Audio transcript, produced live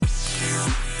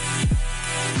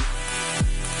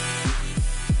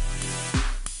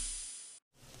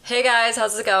Hey guys,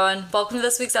 how's it going? Welcome to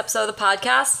this week's episode of the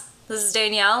podcast. This is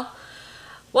Danielle.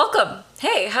 Welcome.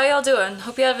 Hey, how y'all doing?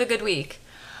 Hope you have a good week.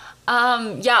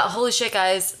 Holy shit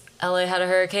guys. LA had a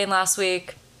hurricane last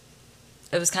week.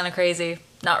 It was kind of crazy.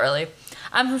 Not really.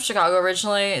 I'm from Chicago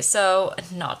originally, so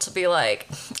not to be like,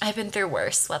 I've been through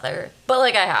worse weather. But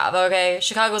like I have, okay?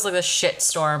 Chicago's like the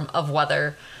shitstorm of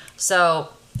weather. So,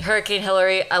 Hurricane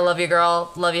Hillary, I love you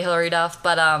girl. Love you Hillary Duff.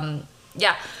 But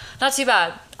not too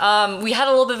bad. We had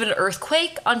a little bit of an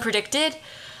earthquake, unpredicted.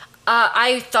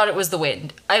 I thought it was the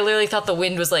wind. I literally thought the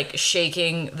wind was like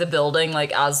shaking the building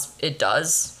like as it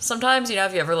does sometimes. You know,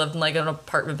 if you ever lived in like an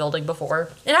apartment building before.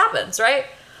 It happens, right?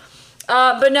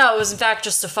 But no, it was in fact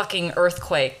just a fucking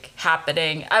earthquake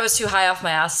happening. I was too high off my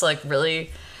ass to like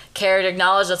really care to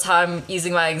acknowledge. That's how I'm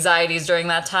easing my anxieties during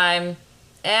that time.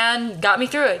 And got me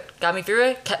through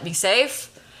it. Kept me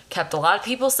safe. Kept a lot of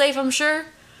people safe, I'm sure.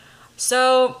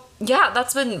 So yeah,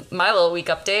 that's been my little week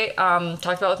update.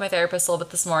 Talked about it with my therapist a little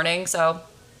bit this morning, so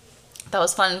that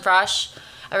was fun and fresh.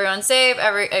 Everyone's safe,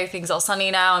 everything's all sunny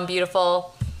now and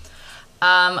beautiful.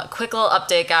 Quick little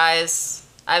update, guys.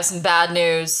 I have some bad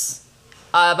news.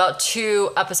 About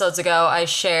 2 episodes ago, I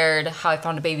shared how I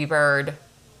found a baby bird.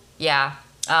 Yeah,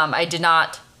 I did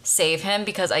not save him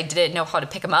because I didn't know how to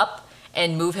pick him up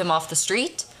and move him off the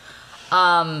street.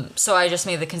 So I just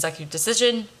made the executive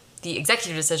decision,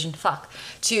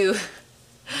 to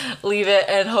leave it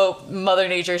and hope Mother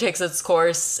Nature takes its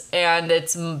course and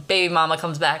its baby mama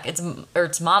comes back. Its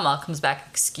mama comes back,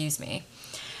 excuse me.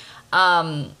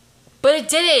 But it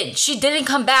didn't. She didn't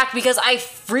come back because I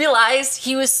realized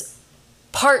he was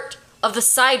part of the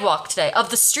sidewalk today, of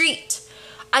the street.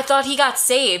 I thought he got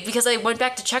saved because I went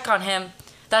back to check on him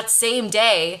that same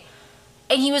day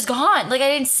and he was gone. Like I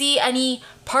didn't see any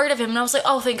part of him and I was like,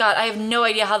 oh, thank God. I have no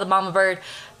idea how the mama bird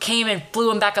came and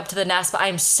flew him back up to the nest, but I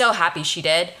am so happy she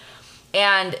did.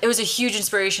 And it was a huge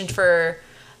inspiration for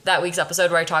that week's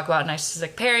episode where I talk about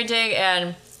narcissistic parenting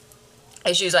and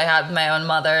issues I had with my own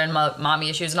mother and mommy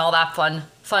issues and all that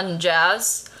fun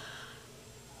jazz.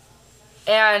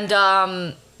 And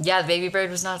the baby bird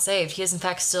was not saved. He is in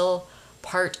fact still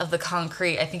part of the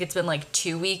concrete. I think it's been like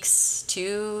 3 weeks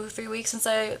since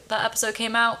that episode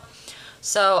came out.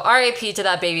 So RIP to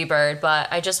that baby bird, but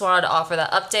I just wanted to offer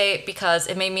that update because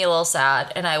it made me a little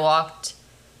sad and I walked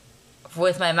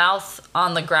with my mouth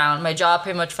on the ground. My jaw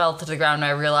pretty much fell to the ground and I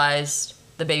realized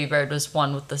the baby bird was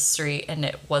one with the street and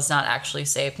it was not actually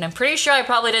safe. And I'm pretty sure I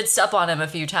probably did step on him a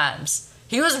few times.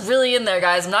 He was really in there,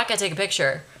 guys. I'm not gonna take a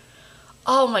picture.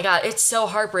 Oh my God, it's so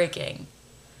heartbreaking.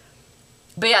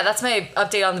 But yeah, that's my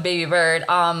update on the baby bird.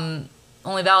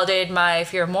 Only validated my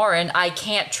fear more, and I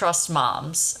can't trust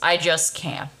moms. I just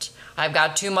can't. I've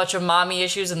got too much of mommy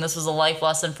issues, and this was a life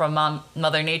lesson from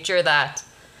Mother Nature that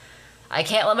I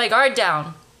can't let my guard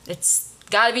down. It's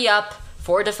gotta be up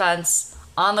for defense,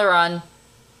 on the run,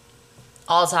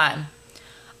 all the time.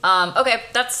 Okay,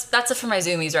 that's it for my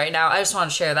zoomies right now. I just want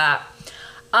to share that.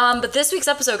 But this week's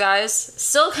episode, guys,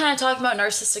 still kind of talking about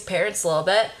narcissistic parents a little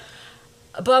bit,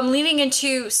 but I'm leaning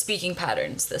into speaking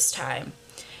patterns this time.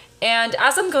 And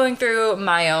as I'm going through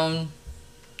my own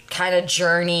kind of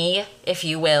journey, if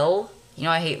you will, you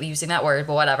know, I hate using that word,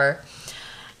 but whatever.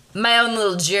 My own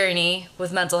little journey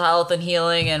with mental health and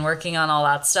healing and working on all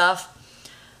that stuff.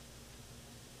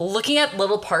 Looking at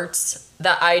little parts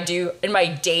that I do in my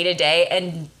day-to-day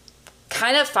and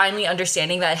kind of finally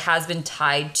understanding that it has been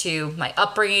tied to my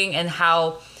upbringing and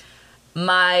how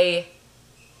my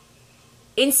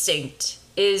instinct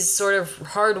is sort of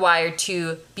hardwired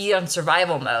to be on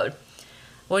survival mode.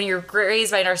 When you're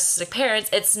raised by narcissistic parents,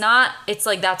 it's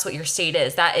like that's what your state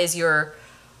is. That is your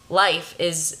life,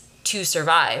 is to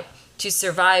survive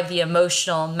the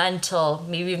emotional, mental,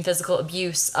 maybe even physical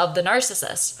abuse of the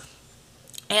narcissist.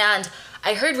 And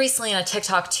I heard recently on a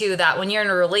TikTok too that when you're in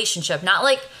a relationship, not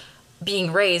like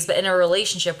being raised, but in a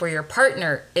relationship where your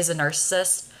partner is a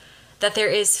narcissist, that there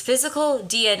is physical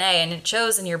DNA and it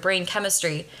shows in your brain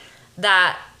chemistry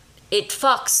that it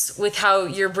fucks with how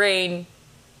your brain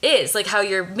is, like how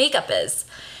your makeup is.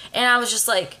 And I was just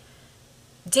like,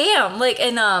 damn, like,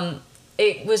 and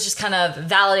it was just kind of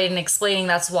validating and explaining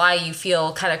that's why you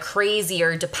feel kind of crazy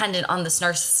or dependent on this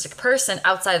narcissistic person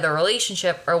outside of the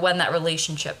relationship or when that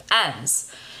relationship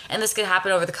ends. And this could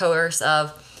happen over the course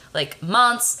of like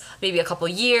months, maybe a couple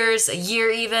years, a year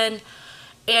even.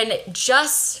 And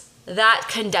just that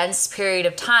condensed period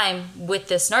of time with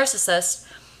this narcissist,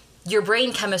 your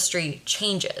brain chemistry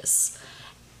changes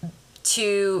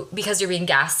because you're being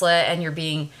gaslit and you're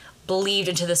being believed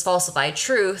into this falsified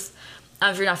truth.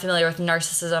 If you're not familiar with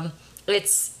narcissism,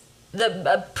 it's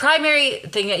the primary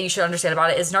thing that you should understand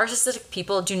about it is narcissistic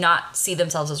people do not see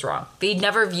themselves as wrong. They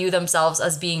never view themselves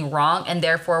as being wrong, and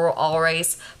therefore will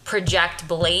always project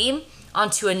blame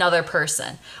onto another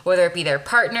person, whether it be their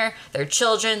partner, their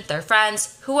children, their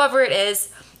friends, whoever it is.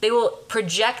 They will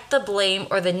project the blame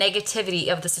or the negativity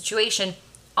of the situation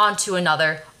onto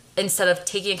another instead of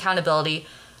taking accountability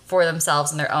for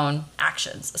themselves and their own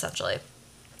actions, essentially.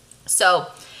 So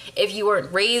if you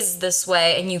weren't raised this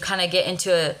way and you kind of get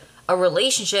into a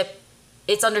relationship,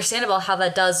 it's understandable how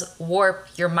that does warp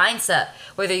your mindset,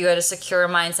 whether you had a secure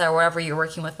mindset or whatever you're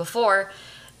working with before.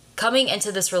 Coming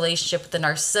into this relationship with the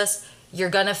narcissist, you're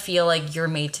going to feel like you're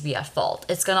made to be at fault.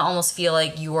 It's going to almost feel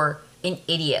like you're an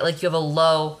idiot, like you have a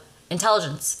low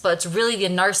intelligence. But it's really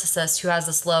the narcissist who has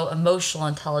this low emotional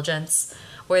intelligence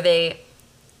where they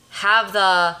have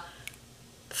the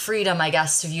freedom, I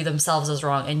guess, to view themselves as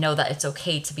wrong and know that it's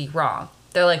okay to be wrong.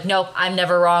 They're like, nope, I'm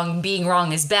never wrong. Being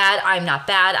wrong is bad. I'm not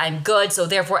bad. I'm good. So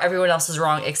therefore everyone else is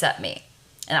wrong except me.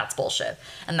 And that's bullshit.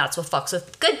 And that's what fucks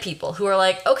with good people who are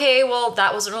like, okay, well,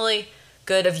 that wasn't really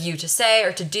good of you to say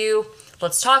or to do.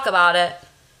 Let's talk about it.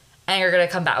 And you're going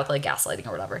to come back with like gaslighting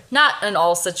or whatever. Not in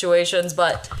all situations,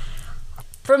 but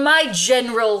from my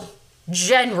generalized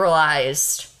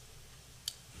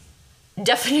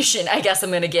definition, I guess I'm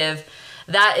going to give,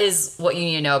 that is what you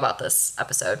need to know about this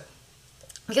episode.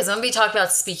 Because I'm going to be talking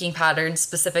about speaking patterns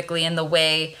specifically in the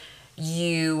way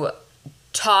you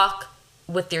talk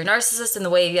with your narcissist and the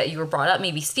way that you were brought up,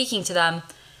 maybe speaking to them,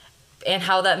 and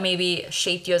how that maybe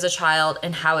shaped you as a child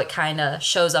and how it kind of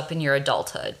shows up in your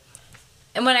adulthood.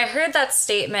 And when I heard that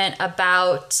statement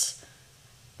about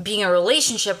being in a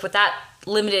relationship with that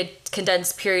limited,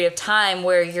 condensed period of time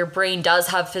where your brain does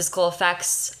have physical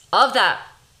effects of that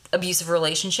abusive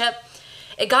relationship,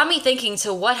 it got me thinking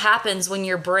to what happens when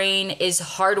your brain is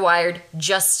hardwired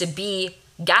just to be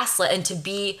gaslit and to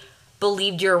be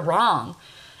believed you're wrong.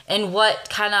 And what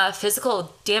kind of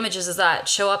physical damages does that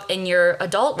show up in your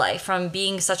adult life from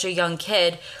being such a young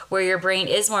kid where your brain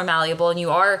is more malleable and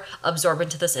you are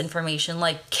absorbent to this information?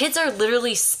 Like, kids are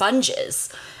literally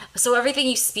sponges. So everything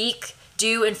you speak,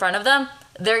 do in front of them,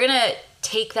 they're going to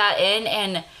take that in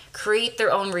and create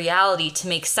their own reality to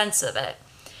make sense of it.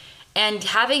 And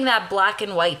having that black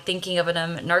and white thinking of a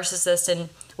narcissist and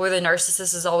where the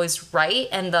narcissist is always right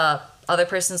and the other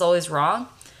person is always wrong,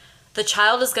 the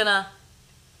child is going to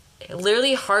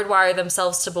literally hardwire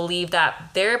themselves to believe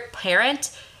that their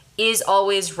parent is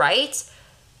always right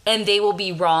and they will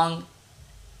be wrong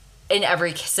in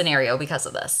every scenario because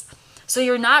of this. So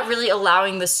you're not really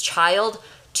allowing this child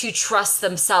to trust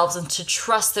themselves and to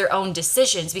trust their own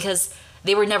decisions because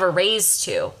they were never raised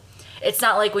to. It's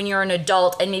not like when you're an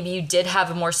adult and maybe you did have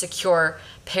a more secure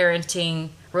parenting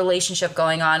relationship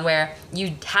going on where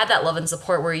you had that love and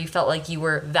support where you felt like you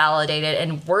were validated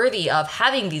and worthy of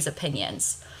having these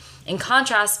opinions. In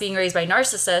contrast, being raised by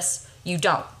narcissists, you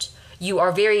don't. You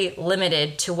are very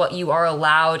limited to what you are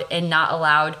allowed and not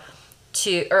allowed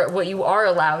to, or what you are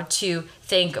allowed to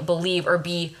think, believe, or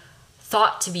be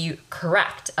thought to be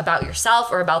correct about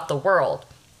yourself or about the world.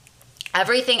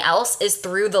 Everything else is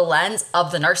through the lens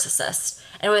of the narcissist.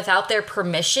 And without their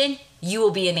permission, you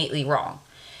will be innately wrong.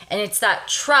 And it's that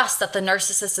trust that the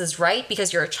narcissist is right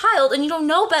because you're a child and you don't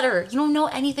know better. You don't know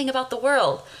anything about the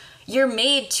world. You're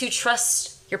made to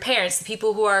trust your parents, the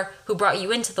people who brought you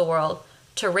into the world,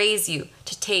 to raise you,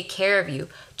 to take care of you,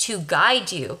 to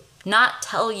guide you, not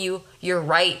tell you you're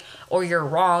right or you're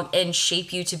wrong and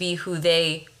shape you to be who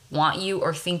they want you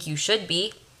or think you should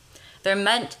be. They're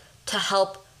meant to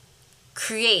help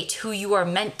create who you are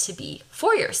meant to be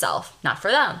for yourself, not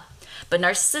for them. But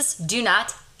narcissists do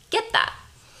not get that.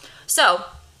 So,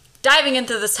 diving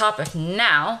into this topic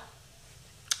now,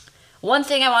 one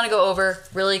thing I want to go over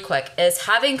really quick is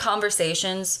having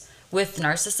conversations with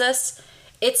narcissists.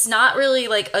 It's not really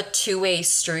like a two-way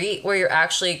street where you're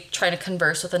actually trying to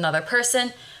converse with another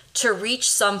person to reach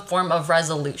some form of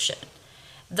resolution.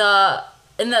 In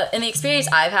the experience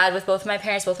I've had with both my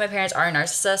parents are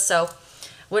narcissists, so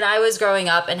when I was growing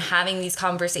up and having these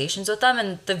conversations with them,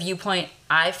 and the viewpoint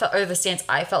I felt, or the stance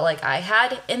I felt like I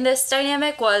had in this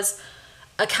dynamic was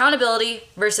accountability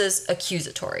versus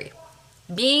accusatory.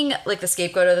 Being like the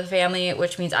scapegoat of the family,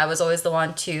 which means I was always the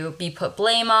one to be put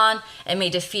blame on and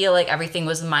made to feel like everything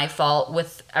was my fault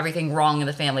with everything wrong in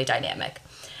the family dynamic.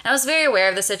 And I was very aware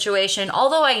of the situation,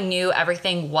 although I knew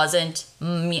everything wasn't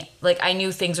me. Like, I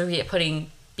knew things were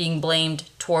being blamed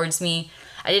towards me.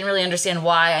 I didn't really understand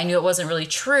why. I knew it wasn't really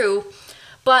true,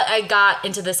 but I got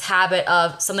into this habit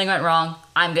of something went wrong,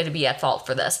 I'm going to be at fault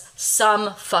for this.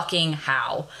 Some fucking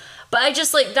how. But I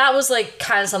just that was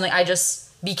kind of something I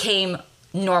just became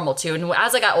normal to. And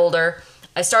as I got older,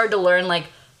 I started to learn like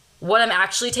what I'm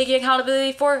actually taking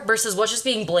accountability for versus what's just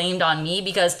being blamed on me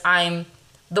because I'm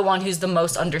the one who's the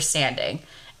most understanding.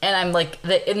 And I'm like,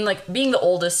 being the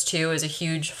oldest too is a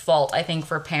huge fault, I think,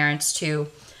 for parents to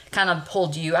kind of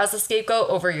hold you as a scapegoat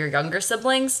over your younger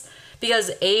siblings,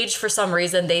 because age, for some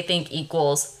reason, they think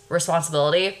equals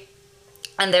responsibility.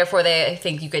 And therefore, they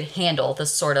think you could handle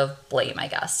this sort of blame, I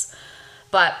guess.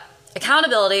 But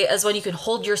accountability is when you can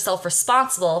hold yourself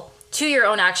responsible to your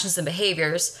own actions and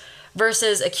behaviors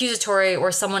versus accusatory,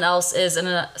 where someone else is, in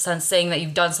a sense, saying that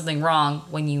you've done something wrong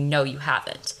when you know you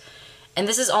haven't. And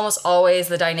this is almost always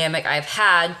the dynamic I've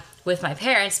had with my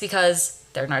parents because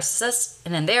they're narcissists,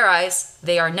 and in their eyes,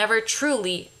 they are never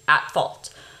truly at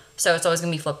fault. So it's always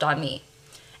going to be flipped on me.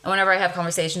 And whenever I have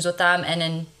conversations with them and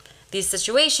in these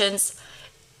situations,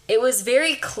 it was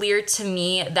very clear to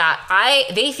me that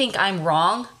they think I'm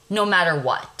wrong no matter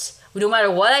what. No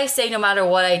matter what I say, no matter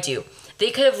what I do.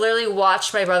 They could have literally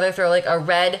watched my brother throw like a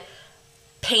red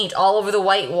paint all over the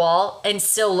white wall and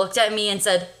still looked at me and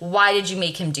said, why did you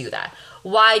make him do that?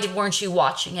 Weren't you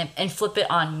watching him? And flip it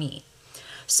on me.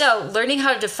 So learning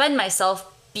how to defend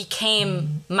myself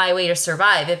became my way to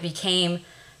survive. It became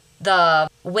the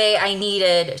way I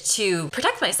needed to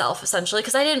protect myself, essentially,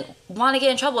 because I didn't want to get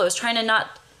in trouble. I was trying to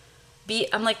not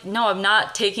I'm like, no, I'm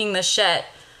not taking this shit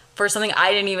for something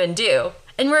I didn't even do.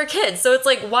 And we're kids, so it's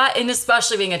like, why? And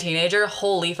especially being a teenager,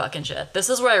 holy fucking shit. This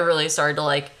is where I really started to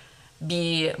like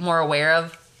be more aware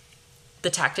of the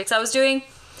tactics I was doing.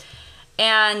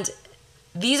 And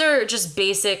these are just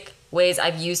basic ways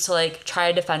I've used to like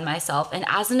try to defend myself. And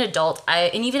as an adult,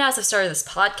 and even as I've started this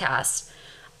podcast,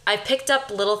 I picked up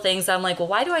little things that I'm like, well,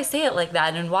 why do I say it like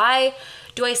that? And why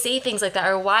do I say things like that?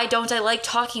 Or why don't I like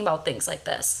talking about things like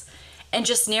this? And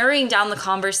just narrowing down the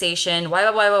conversation,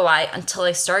 why, until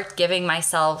I start giving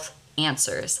myself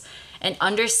answers and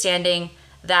understanding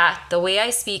that the way I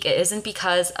speak, it isn't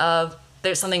because of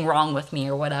there's something wrong with me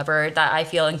or whatever, that I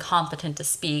feel incompetent to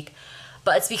speak,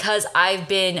 but it's because I've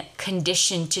been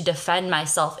conditioned to defend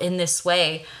myself in this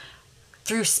way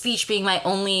through speech being my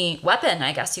only weapon,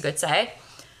 I guess you could say,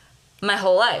 my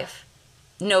whole life.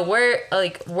 No,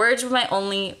 words were my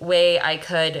only way I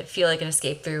could feel like an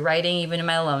escape through writing, even in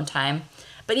my alone time.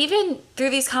 But even through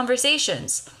these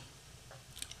conversations,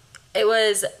 it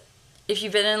was, if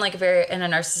you've been in like in a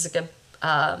narcissistic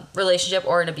relationship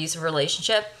or an abusive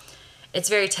relationship, it's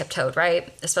very tiptoed,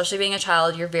 right? Especially being a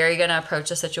child, you're very going to approach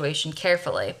the situation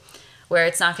carefully, where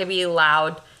it's not going to be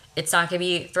loud, it's not going to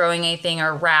be throwing anything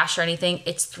or rash or anything.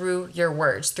 It's through your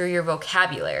words, through your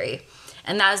vocabulary.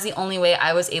 And that is the only way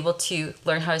I was able to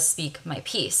learn how to speak my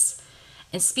piece.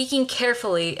 And speaking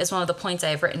carefully is one of the points I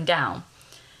have written down.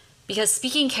 Because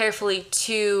speaking carefully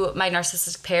to my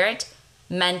narcissistic parent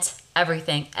meant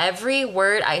everything. Every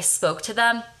word I spoke to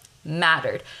them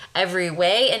mattered. Every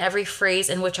way and every phrase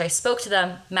in which I spoke to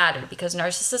them mattered. Because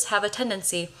narcissists have a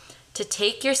tendency to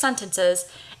take your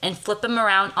sentences and flip them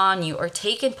around on you, or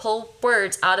take and pull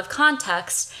words out of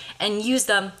context and use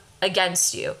them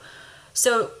against you.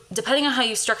 So depending on how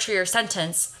you structure your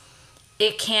sentence,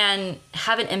 it can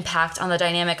have an impact on the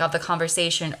dynamic of the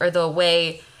conversation or the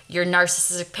way your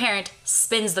narcissistic parent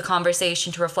spins the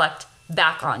conversation to reflect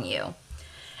back on you.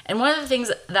 And one of the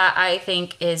things that I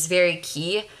think is very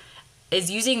key is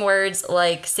using words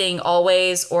like saying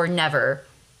always or never,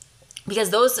 because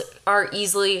those are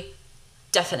easily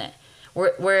definite.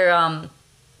 We're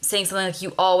saying something like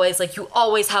you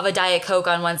always have a Diet Coke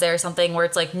on Wednesday or something, where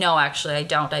it's like, no, actually I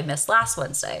don't, I missed last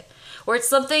Wednesday. Or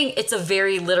it's a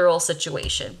very literal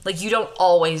situation. Like, you don't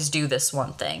always do this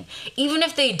one thing. Even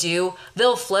if they do,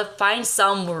 they'll find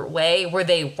some way where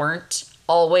they weren't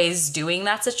always doing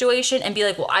that situation and be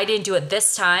like, well, I didn't do it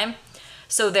this time,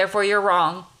 so therefore you're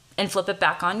wrong, and flip it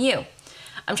back on you.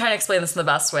 I'm trying to explain this in the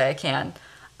best way I can.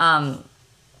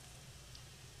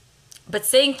 But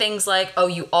saying things like, oh,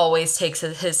 you always take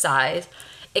his side,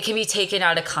 it can be taken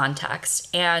out of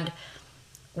context. And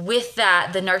with that,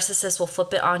 the narcissist will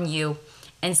flip it on you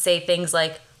and say things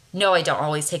like, no, I don't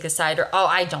always take his side, or, oh,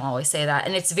 I don't always say that.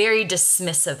 And it's very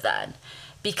dismissive then,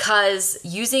 because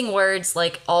using words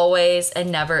like always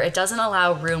and never, it doesn't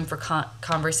allow room for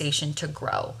conversation to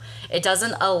grow. It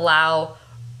doesn't allow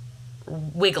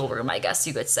wiggle room, I guess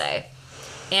you could say.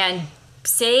 And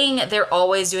saying they're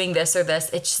always doing this or this,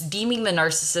 it's deeming the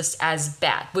narcissist as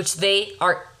bad, which they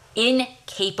are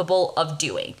incapable of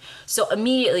doing. So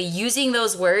immediately using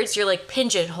those words, you're like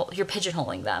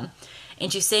pigeonholing them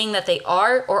into saying that they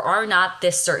are or are not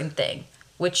this certain thing,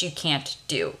 which you can't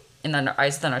do in the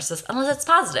eyes of the narcissist unless it's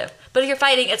positive. But if you're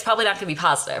fighting, it's probably not going to be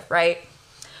positive, right?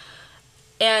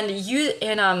 And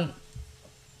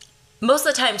most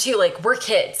of the time too, like, we're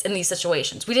kids in these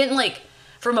situations. We didn't like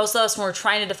for most of us, when we're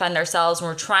trying to defend ourselves, when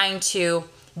we're trying to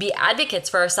be advocates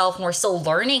for ourselves, when we're still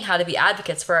learning how to be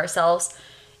advocates for ourselves,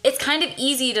 it's kind of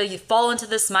easy to fall into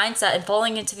this mindset and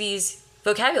falling into these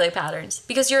vocabulary patterns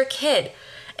because you're a kid.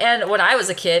 And when I was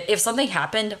a kid, if something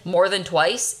happened more than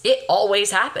twice, it always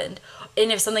happened.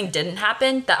 And if something didn't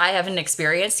happen that I haven't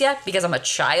experienced yet because I'm a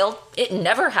child, it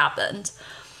never happened.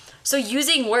 So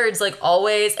using words like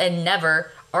always and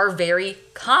never are very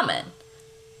common.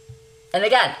 And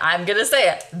again, I'm going to say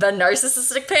it. The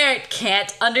narcissistic parent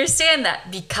can't understand that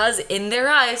because in their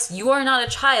eyes, you are not a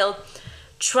child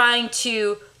trying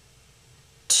to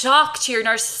talk to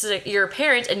your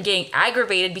parent and getting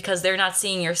aggravated because they're not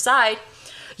seeing your side.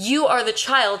 You are the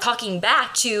child talking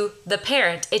back to the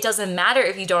parent. It doesn't matter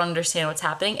if you don't understand what's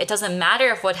happening. It doesn't matter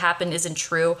if what happened isn't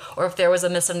true or if there was a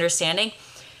misunderstanding.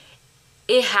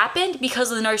 It happened because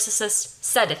the narcissist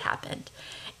said it happened.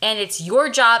 And it's your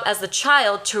job as the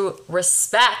child to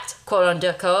respect, quote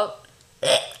unquote,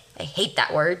 I hate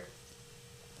that word.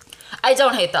 I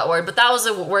don't hate that word, but that was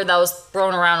a word that was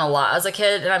thrown around a lot as a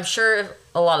kid, and I'm sure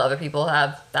a lot of other people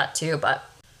have that too.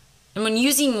 And when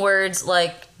using words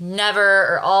like never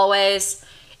or always,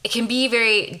 it can be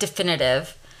very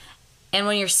definitive. And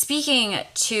when you're speaking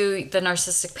to the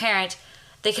narcissistic parent,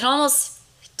 they can almost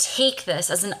take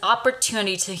this as an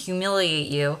opportunity to humiliate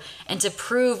you and to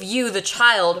prove you, the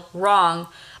child, wrong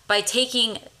by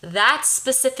taking that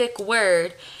specific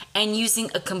word and using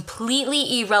a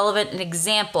completely irrelevant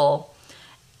example,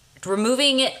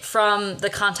 removing it from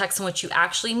the context in which you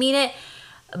actually mean it,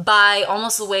 by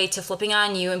almost a way to flipping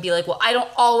on you and be like, well, I don't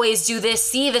always do this.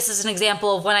 See, this is an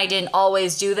example of when I didn't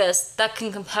always do this. That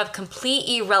can have complete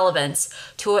irrelevance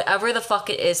to whatever the fuck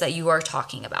it is that you are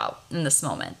talking about in this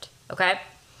moment, okay?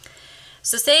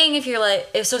 So saying if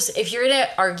you're in an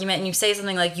argument and you say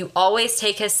something like you always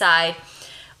take his side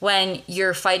when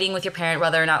you're fighting with your parent,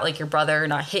 whether or not like your brother or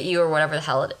not hit you or whatever the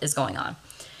hell is going on.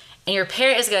 And your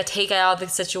parent is going to take it out of the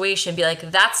situation, be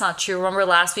like, that's not true. Remember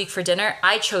last week for dinner,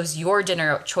 I chose your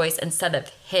dinner choice instead of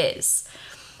his.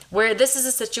 Where this is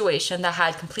a situation that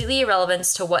had completely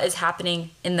irrelevance to what is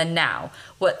happening in the now,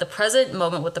 what the present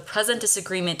moment, what the present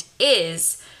disagreement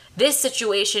is. This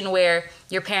situation where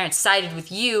your parents sided with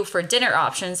you for dinner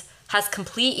options has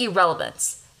complete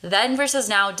irrelevance. Then versus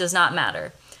now does not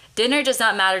matter. Dinner does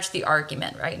not matter to the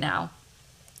argument right now.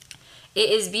 It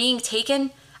is being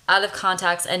taken out of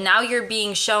context, and now you're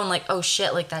being shown like, oh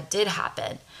shit, like that did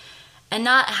happen. And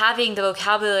not having the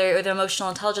vocabulary or the emotional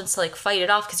intelligence to like fight it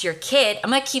off because you're a kid.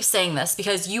 I'm gonna keep saying this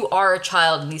because you are a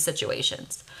child in these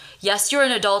situations. Yes, you're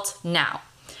an adult now.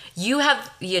 You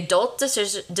have the adult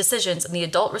decisions and the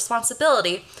adult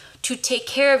responsibility to take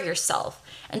care of yourself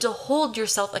and to hold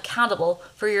yourself accountable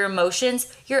for your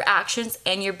emotions, your actions,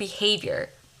 and your behavior.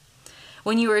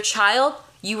 When you were a child,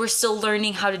 you were still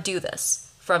learning how to do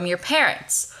this from your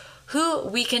parents, who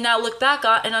we can now look back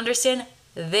on and understand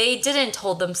they didn't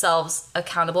hold themselves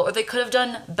accountable, or they could have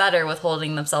done better with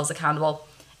holding themselves accountable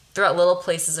throughout little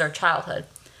places of our childhood.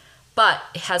 But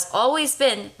it has always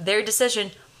been their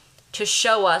decision to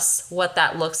show us what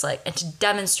that looks like and to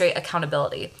demonstrate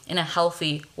accountability in a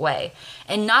healthy way,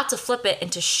 and not to flip it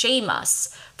and to shame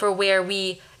us for where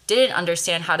we didn't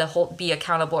understand how to be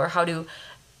accountable or how to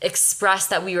express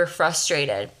that we were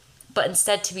frustrated, but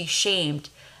instead to be shamed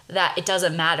that it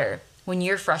doesn't matter. When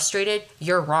you're frustrated,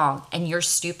 you're wrong and you're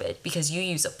stupid because you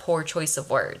use a poor choice of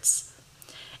words.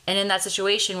 And in that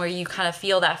situation where you kind of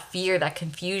feel that fear, that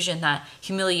confusion, that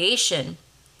humiliation,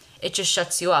 it just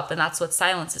shuts you up, and that's what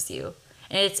silences you.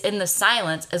 And it's in the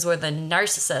silence is where the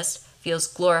narcissist feels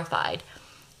glorified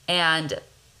and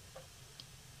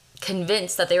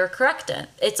convinced that they were correct in.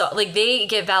 It's like they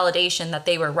get validation that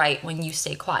they were right when you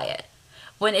stay quiet.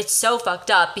 When it's so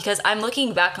fucked up, because I'm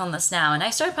looking back on this now, and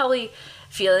I started probably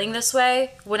feeling this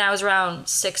way when I was around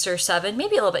 6 or 7,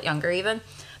 maybe a little bit younger even.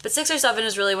 But 6 or 7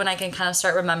 is really when I can kind of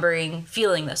start remembering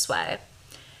feeling this way.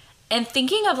 And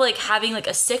thinking of like having like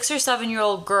a 6 or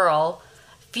 7-year-old girl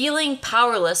feeling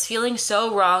powerless, feeling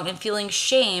so wrong, and feeling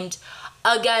shamed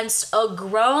against a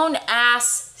grown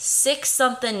ass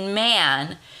 6-something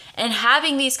man, and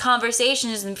having these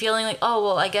conversations and feeling like, oh,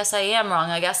 well, I guess I am wrong.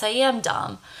 I guess I am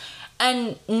dumb.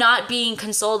 And not being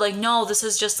consoled like, no, this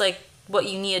is just like what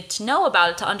you needed to know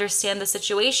about it to understand the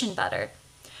situation better.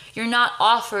 You're not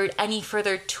offered any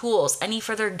further tools, any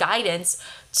further guidance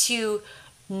to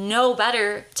know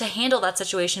better, to handle that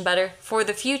situation better for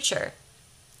the future.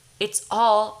 It's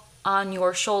all on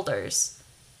your shoulders,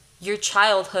 your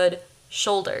childhood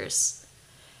shoulders.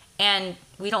 And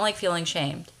we don't like feeling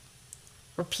shamed.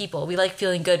 We're people. We like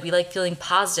feeling good. We like feeling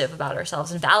positive about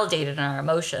ourselves and validated in our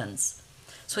emotions.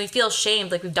 So when we feel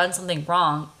shamed, like we've done something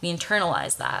wrong, we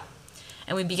internalize that.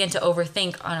 and we begin to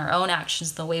overthink on our own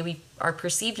actions, the way we are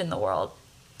perceived in the world.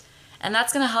 And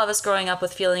that's going to have us growing up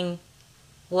with feeling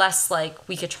less like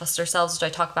we could trust ourselves, which I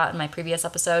talked about in my previous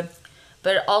episode.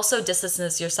 But it also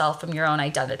distances yourself from your own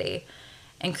identity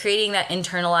and creating that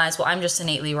internalized, well, I'm just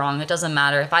innately wrong. It doesn't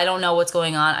matter. If I don't know what's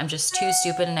going on, I'm just too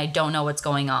stupid and I don't know what's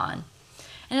going on.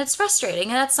 And it's frustrating,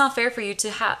 and that's not fair for you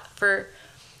to have, for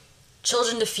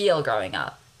children to feel growing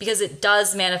up, because it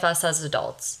does manifest as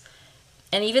adults.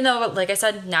 And even though, like I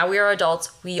said, now we are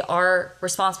adults, we are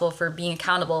responsible for being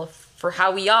accountable for how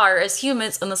we are as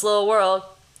humans in this little world.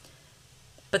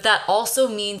 But that also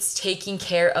means taking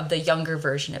care of the younger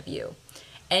version of you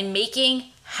and making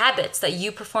habits that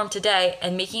you perform today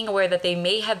and making aware that they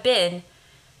may have been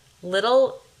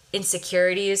little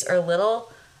insecurities or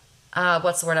little,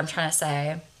 what's the word I'm trying to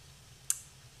say?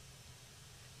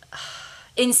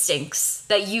 Instincts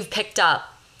that you've picked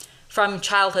up from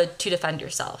childhood to defend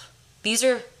yourself. These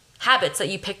are habits that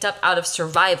you picked up out of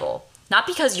survival, not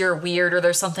because you're weird or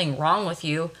there's something wrong with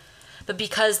you, but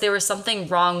because there was something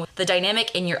wrong with the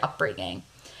dynamic in your upbringing.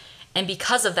 And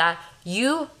because of that,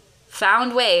 you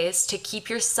found ways to keep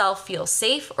yourself feel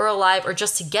safe or alive or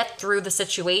just to get through the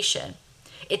situation.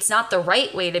 It's not the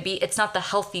right way to be. It's not the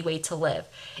healthy way to live.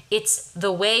 It's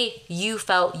the way you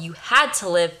felt you had to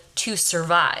live to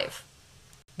survive.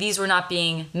 These were not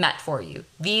being met for you.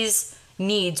 These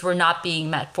needs were not being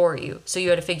met for you. So you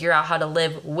had to figure out how to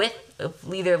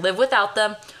either live without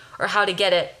them or how to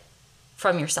get it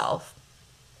from yourself.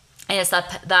 And it's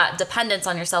that dependence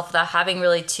on yourself without having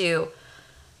really to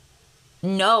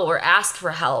know or ask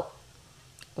for help,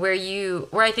 where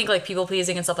I think like people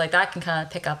pleasing and stuff like that can kind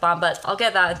of pick up on, but I'll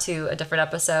get that into a different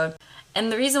episode.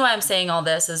 And the reason why I'm saying all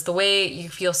this is the way you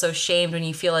feel so shamed when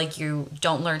you feel like you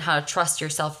don't learn how to trust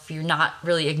yourself, if you're not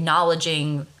really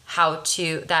acknowledging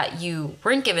that you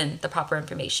weren't given the proper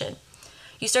information.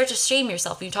 You start to shame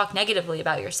yourself and you talk negatively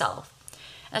about yourself.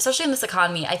 And especially in this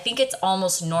economy, I think it's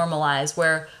almost normalized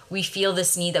where we feel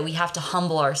this need that we have to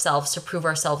humble ourselves to prove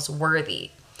ourselves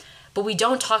worthy. But we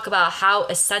don't talk about how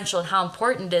essential and how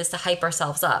important it is to hype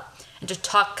ourselves up and to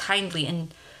talk kindly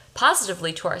and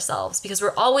positively to ourselves, because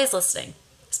we're always listening,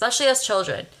 especially as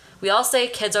children. We all say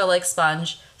kids are like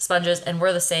sponges, and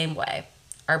we're the same way.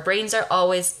 Our brains are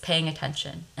always paying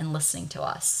attention and listening to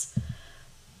us.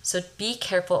 So be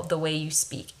careful of the way you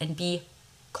speak and be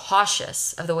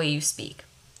cautious of the way you speak.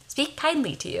 Speak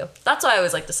kindly to you. That's what I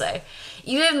always like to say.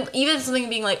 Even something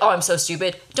being like, oh, I'm so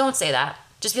stupid, don't say that.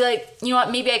 Just be like, you know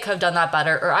what, maybe I could have done that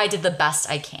better, or I did the best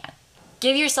I can.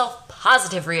 Give yourself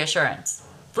positive reassurance.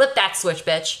 Flip that switch,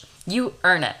 bitch. You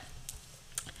earn it.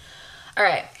 All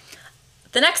right.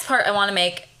 The next part I want to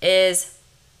make is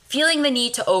feeling the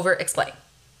need to over-explain.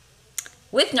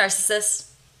 With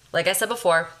narcissists, like I said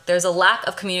before, there's a lack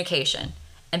of communication.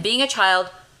 And being a child,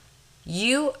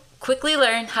 you quickly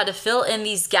learn how to fill in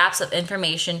these gaps of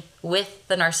information with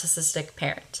the narcissistic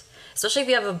parent.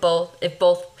 Especially if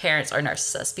both parents are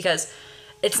narcissists, because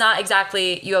it's not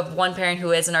exactly you have one parent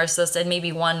who is a narcissist and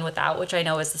maybe one without, which I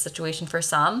know is the situation for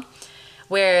some,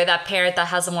 where that parent that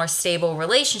has a more stable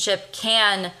relationship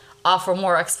can offer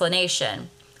more explanation.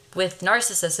 With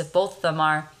narcissists, if both of them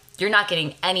are, you're not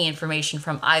getting any information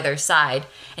from either side.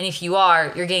 And if you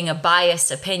are, you're getting a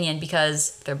biased opinion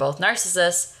because they're both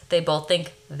narcissists. They both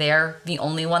think they're the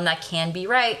only one that can be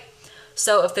right.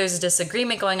 So if there's a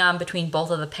disagreement going on between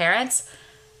both of the parents,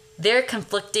 their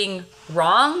conflicting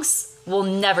wrongs will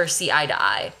never see eye to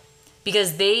eye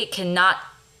because they cannot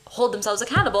hold themselves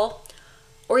accountable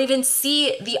or even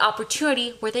see the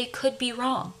opportunity where they could be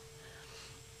wrong.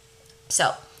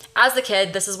 So as a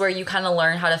kid, this is where you kind of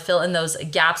learn how to fill in those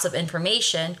gaps of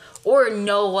information or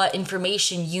know what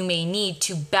information you may need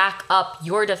to back up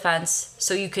your defense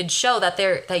so you could show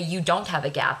that you don't have a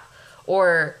gap.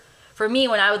 Or for me,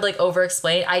 when I would like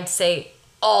over-explain, I'd say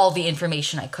all the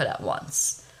information I could at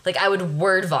once. Like I would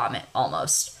word vomit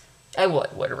almost. I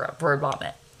would word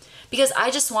vomit. Because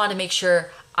I just wanted to make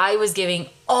sure I was giving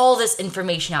all this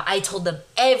information out. I told them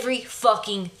every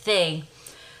fucking thing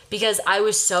because I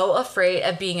was so afraid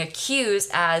of being accused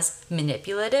as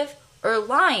manipulative or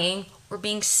lying or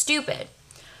being stupid.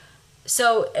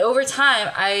 So over time,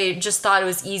 I just thought it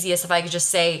was easiest if I could just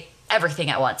say everything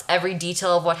at once, every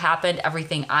detail of what happened,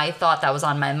 everything I thought that was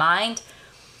on my mind.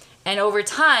 And over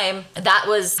time, that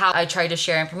was how I tried to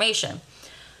share information.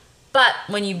 But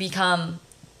when you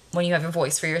have a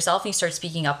voice for yourself and you start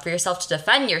speaking up for yourself to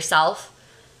defend yourself,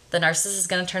 the narcissist is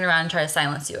going to turn around and try to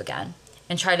silence you again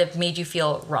and try to make you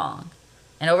feel wrong.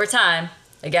 And over time,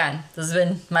 again, this has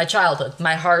been my childhood,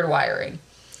 my hardwiring.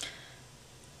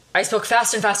 I spoke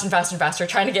faster and faster and faster and faster,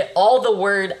 trying to get all the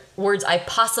words I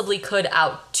possibly could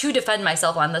out to defend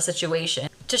myself on the situation.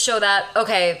 To show that,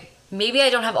 okay, maybe I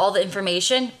don't have all the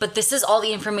information, but this is all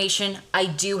the information I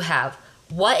do have.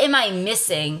 What am I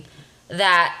missing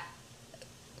that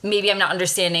maybe I'm not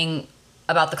understanding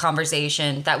about the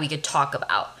conversation that we could talk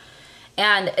about?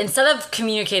 And instead of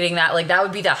communicating that, like that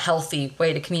would be the healthy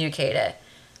way to communicate it.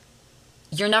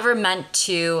 You're never meant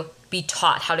to be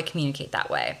taught how to communicate that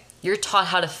way. You're taught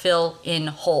how to fill in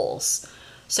holes.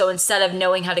 So instead of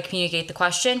knowing how to communicate the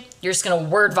question, you're just gonna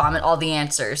word vomit all the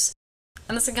answers.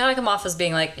 And this can kind of come off as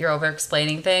being like you're over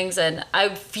explaining things. And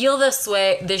I feel this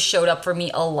showed up for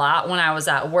me a lot when I was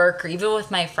at work or even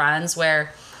with my friends,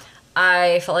 where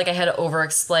I felt like I had to over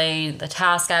explain the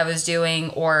task I was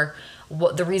doing or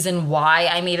the reason why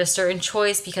I made a certain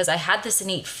choice, because I had this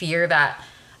innate fear that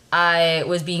I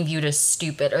was being viewed as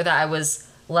stupid or that I was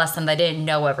less than, that I didn't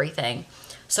know everything.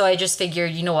 So I just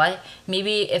figured, you know what,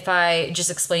 maybe if I just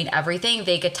explain everything,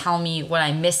 they could tell me what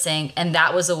I'm missing. And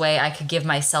that was a way I could give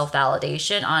myself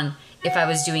validation on if I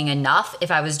was doing enough, if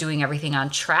I was doing everything on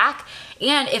track,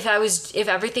 and if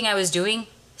everything I was doing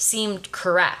seemed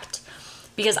correct.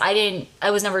 Because I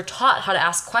was never taught how to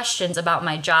ask questions about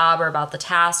my job or about the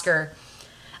task, or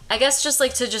I guess just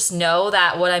like to just know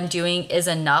that what I'm doing is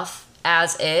enough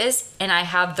as is, and I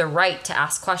have the right to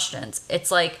ask questions.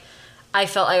 It's like I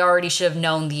felt I already should have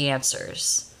known the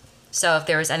answers. So if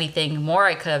there was anything more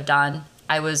I could have done,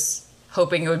 I was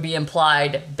hoping it would be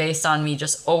implied based on me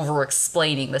just over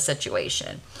explaining the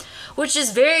situation, which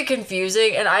is very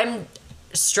confusing, and I'm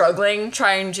struggling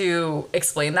trying to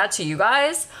explain that to you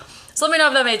guys. So let me know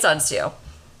if that made sense to you.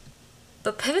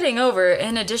 But pivoting over,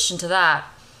 in addition to that,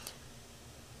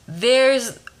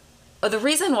 there's the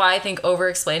reason why I think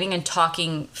over-explaining and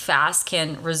talking fast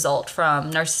can result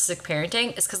from narcissistic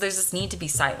parenting is because there's this need to be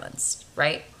silenced,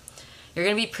 right? You're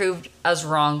going to be proved as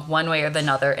wrong one way or the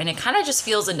other, and it kind of just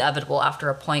feels inevitable after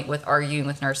a point with arguing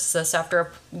with narcissists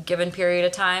after a given period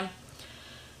of time.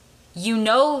 You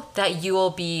know that you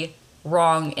will be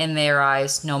wrong in their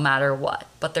eyes no matter what,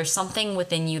 but there's something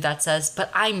within you that says, but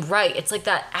I'm right. It's like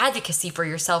that advocacy for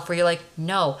yourself where you're like,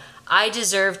 no, I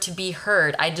deserve to be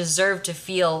heard. I deserve to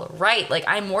feel right. Like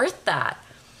I'm worth that.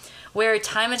 Where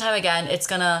time and time again, it's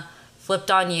gonna flip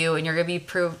on you and you're gonna be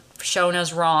shown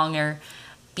as wrong or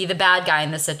be the bad guy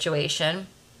in the situation.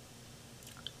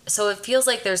 So it feels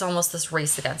like there's almost this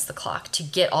race against the clock to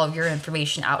get all of your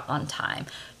information out on time,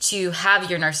 to have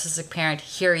your narcissistic parent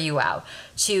hear you out,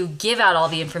 to give out all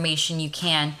the information you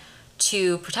can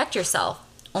to protect yourself,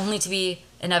 only to be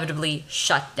inevitably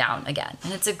shut down again.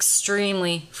 And it's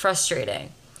extremely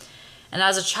frustrating. And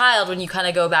as a child, when you kind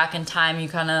of go back in time, you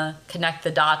kind of connect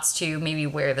the dots to maybe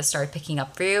where this started picking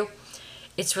up for you.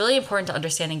 It's really important to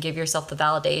understand and give yourself the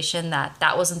validation that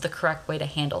that wasn't the correct way to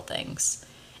handle things.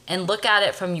 And look at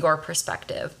it from your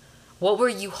perspective. What were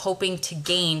you hoping to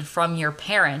gain from your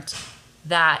parent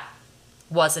that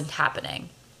wasn't happening?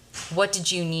 What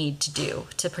did you need to do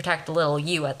to protect little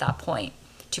you at that point?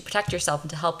 To protect yourself and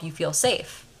to help you feel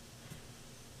safe.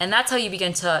 And that's how you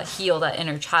begin to heal that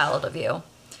inner child of you,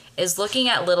 is looking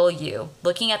at little you,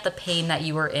 looking at the pain that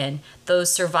you were in,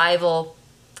 those survival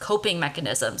coping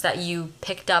mechanisms that you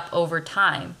picked up over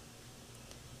time,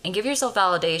 and give yourself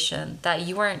validation that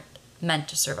you weren't meant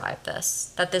to survive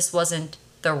this, that this wasn't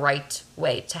the right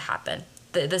way to happen.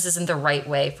 This isn't the right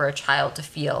way for a child to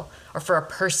feel or for a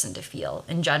person to feel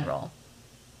in general.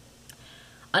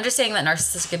 Understanding that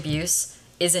narcissistic abuse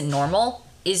isn't normal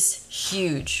is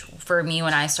huge for me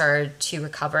when I started to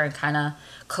recover and kind of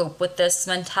cope with this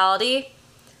mentality.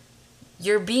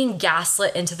 You're being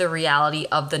gaslit into the reality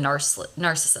of the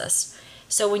narcissist.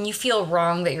 So when you feel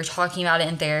wrong that you're talking about it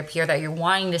in therapy or that you're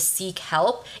wanting to seek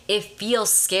help, it feels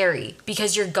scary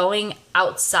because you're going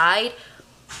outside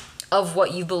of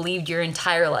what you believed your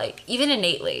entire life, even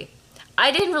innately.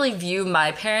 I didn't really view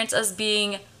my parents as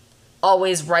being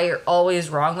always right or always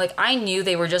wrong. Like I knew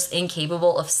they were just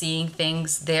incapable of seeing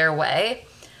things their way,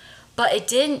 but it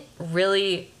didn't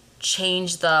really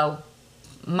change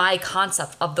my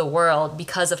concept of the world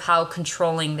because of how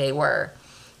controlling they were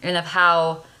and of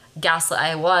how gaslit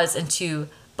I was into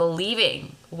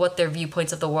believing what their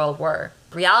viewpoints of the world were.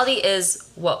 Reality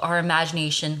is what our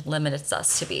imagination limits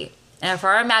us to be. And if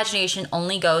our imagination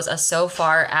only goes so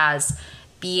far as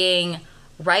being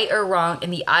right or wrong in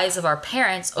the eyes of our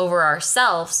parents over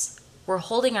ourselves, we're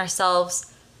holding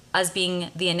ourselves as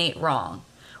being the innate wrong.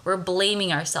 We're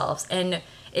blaming ourselves, and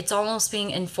it's almost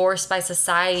being enforced by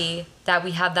society that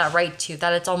we have that right to,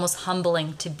 that it's almost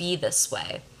humbling to be this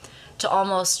way, to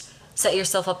almost set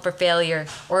yourself up for failure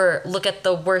or look at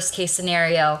the worst case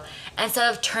scenario instead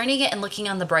of turning it and looking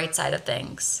on the bright side of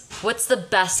things. What's the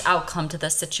best outcome to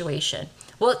this situation?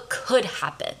 What could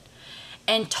happen?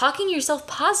 And talking to yourself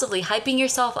positively, hyping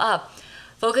yourself up,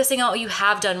 focusing on what you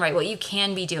have done right, what you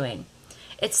can be doing.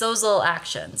 It's those little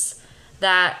actions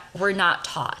that we're not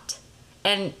taught.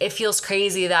 And it feels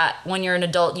crazy that when you're an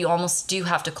adult, you almost do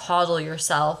have to coddle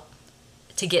yourself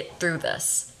to get through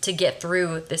this, to get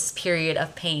through this period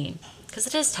of pain, because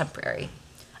it is temporary.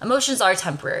 Emotions are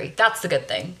temporary. That's the good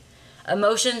thing.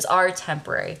 Emotions are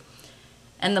temporary.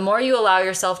 And the more you allow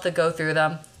yourself to go through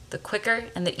them, the quicker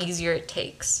and the easier it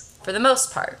takes, for the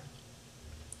most part.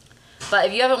 But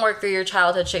if you haven't worked through your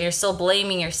childhood shit, you're still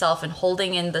blaming yourself and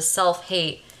holding in the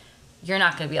self-hate, you're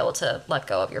not going to be able to let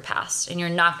go of your past, and you're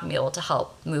not going to be able to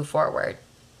help move forward.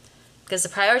 Because to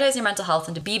prioritize your mental health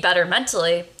and to be better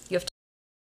mentally, you have to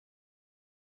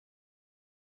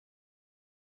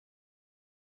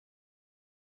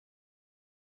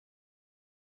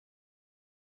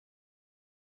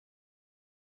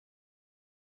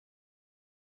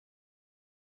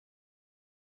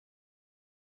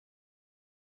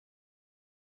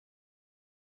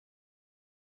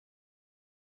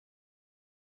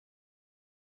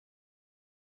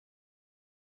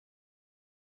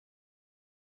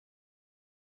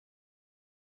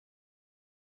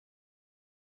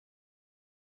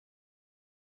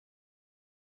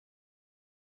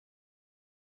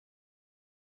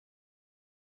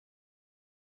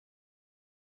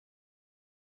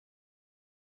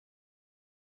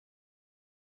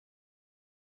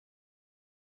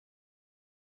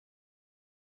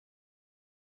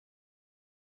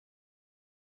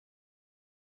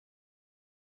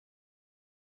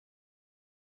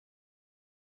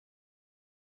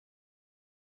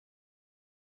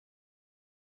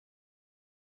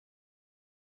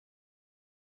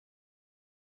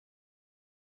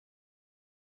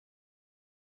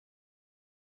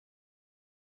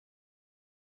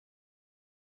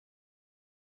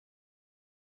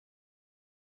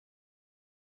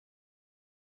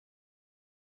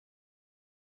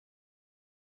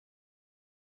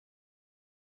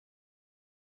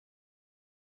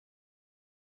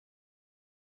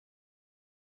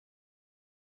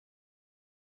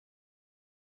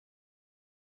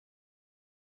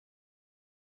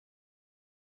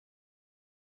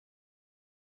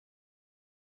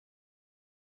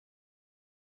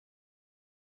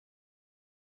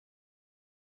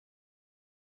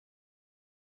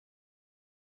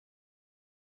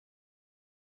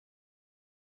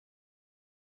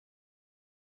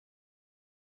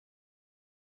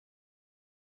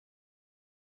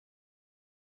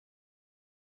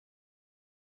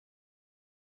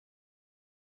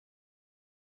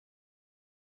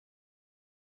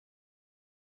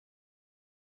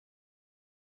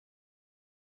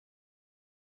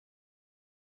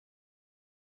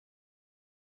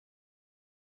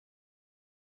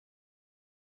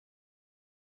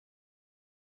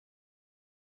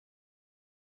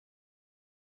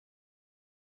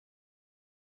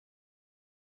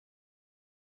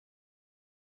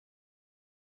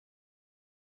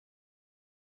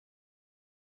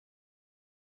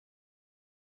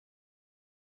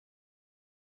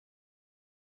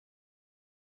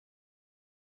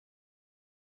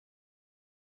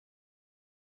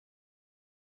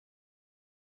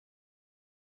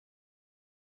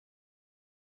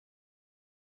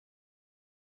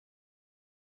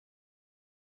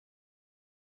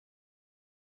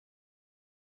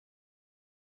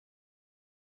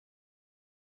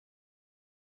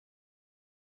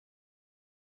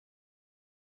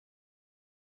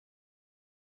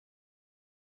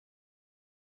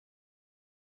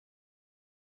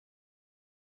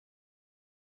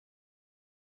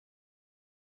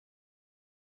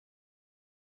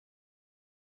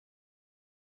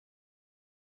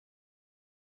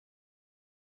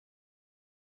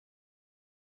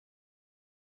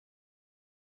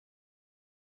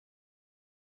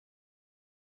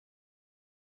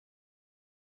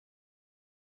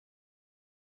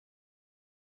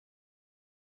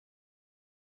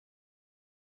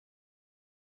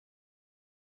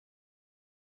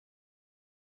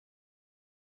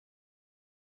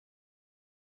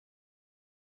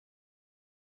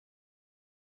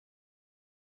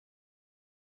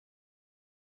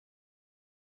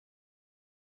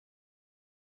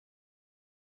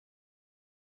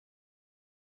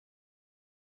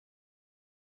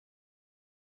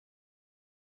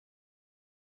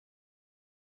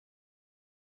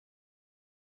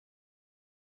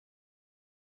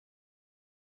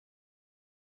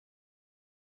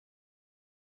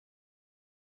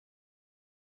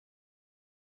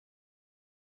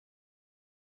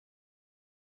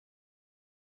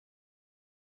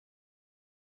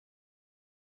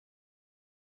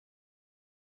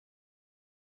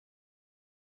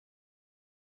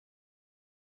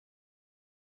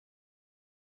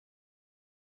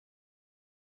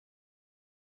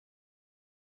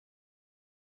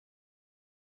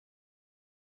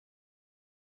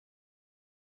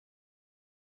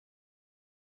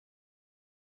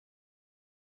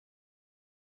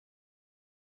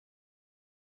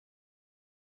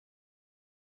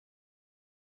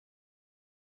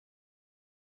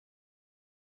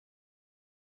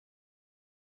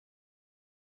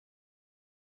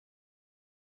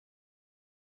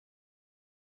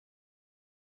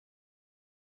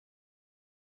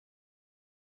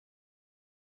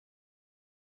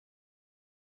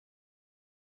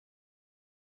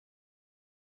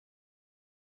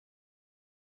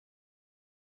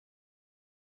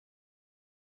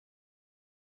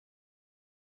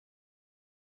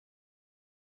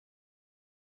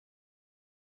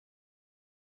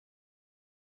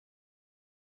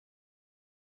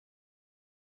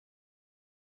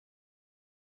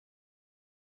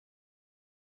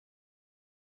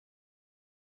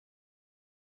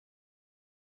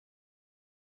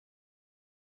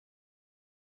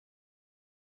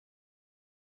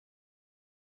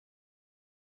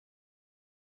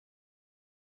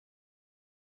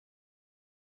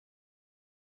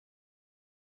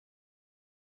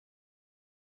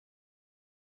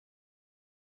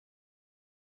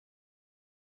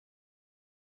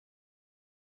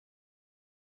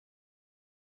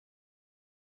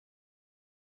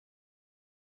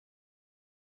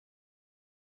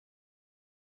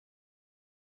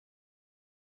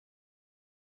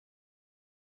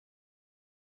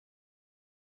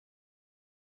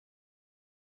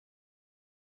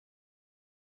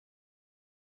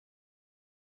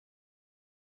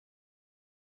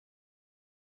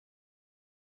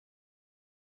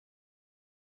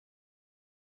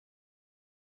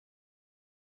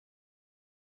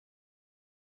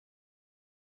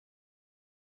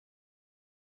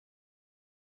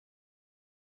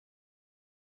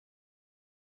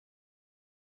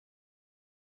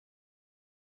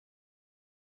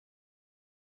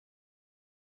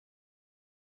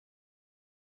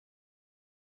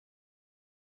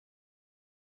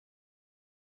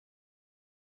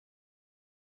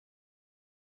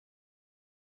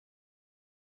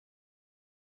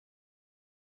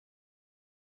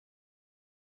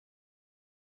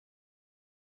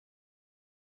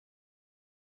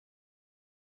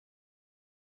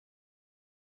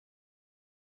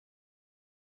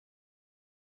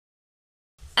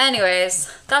Anyways,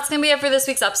 that's going to be it for this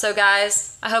week's episode,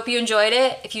 guys. I hope you enjoyed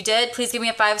it. If you did, please give me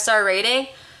a 5-star rating.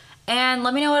 And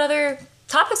let me know what other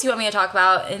topics you want me to talk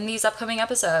about in these upcoming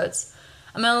episodes.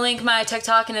 I'm going to link my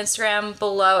TikTok and Instagram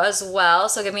below as well,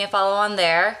 so give me a follow on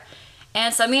there.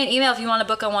 And send me an email if you want to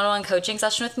book a one-on-one coaching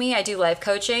session with me. I do life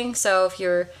coaching, so if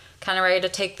you're kind of ready to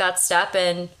take that step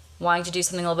and wanting to do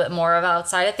something a little bit more of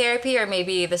outside of therapy, or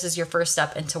maybe this is your first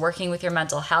step into working with your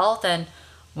mental health and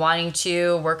wanting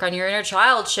to work on your inner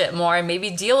child shit more and maybe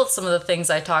deal with some of the things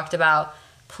I talked about,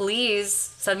 please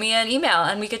send me an email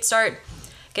and we could start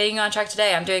getting you on track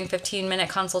today. I'm doing 15-minute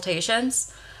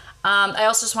consultations. I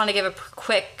also just want to give a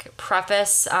quick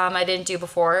preface I didn't do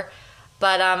before,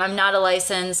 but I'm not a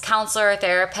licensed counselor or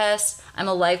therapist. I'm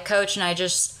a life coach, and I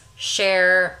just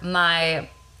share my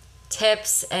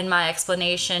tips and my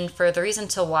explanation for the reason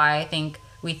to why I think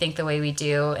we think the way we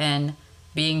do in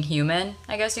being human,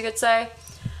 I guess you could say.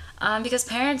 Because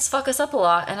parents fuck us up a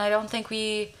lot, and I don't think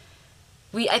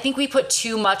I think we put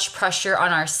too much pressure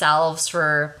on ourselves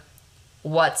for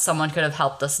what someone could have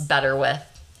helped us better with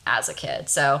as a kid.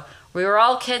 So we were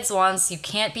all kids once. You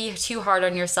can't be too hard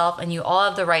on yourself, and you all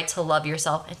have the right to love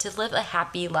yourself and to live a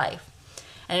happy life.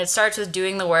 And it starts with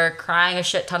doing the work, crying a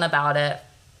shit ton about it.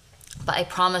 But I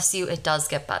promise you, it does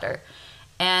get better.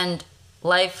 And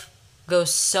life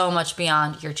goes so much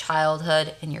beyond your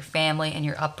childhood and your family and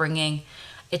your upbringing.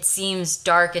 It seems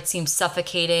dark, it seems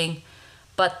suffocating,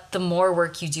 but the more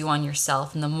work you do on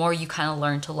yourself and the more you kind of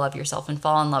learn to love yourself and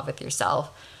fall in love with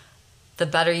yourself, the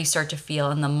better you start to feel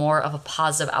and the more of a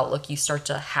positive outlook you start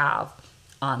to have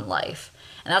on life.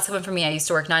 And that's coming from me. I used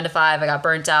to work 9 to 5. I got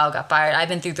burnt out, got fired. I've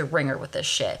been through the ringer with this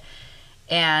shit.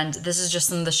 And this is just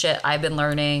some of the shit I've been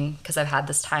learning because I've had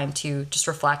this time to just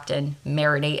reflect and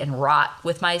marinate and rot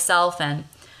with myself. And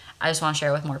I just want to share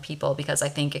it with more people because I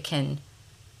think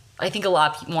a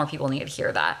lot more people need to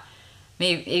hear that.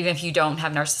 Maybe even if you don't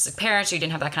have narcissistic parents or you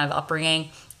didn't have that kind of upbringing,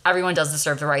 everyone does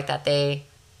deserve the right that they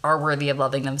are worthy of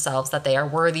loving themselves, that they are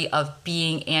worthy of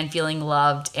being and feeling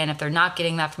loved. And if they're not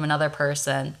getting that from another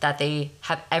person, that they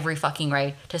have every fucking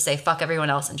right to say fuck everyone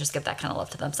else and just give that kind of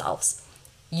love to themselves.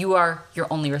 You are your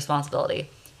only responsibility,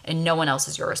 and no one else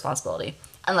is your responsibility,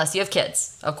 unless you have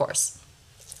kids, of course.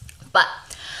 But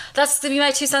that's going to be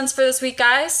my 2 cents for this week,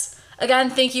 guys. Again,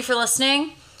 thank you for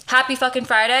listening. Happy fucking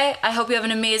Friday. I hope you have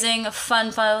an amazing,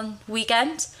 fun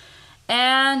weekend.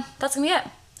 And that's going to be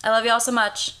it. I love you all so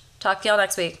much. Talk to y'all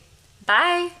next week.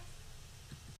 Bye.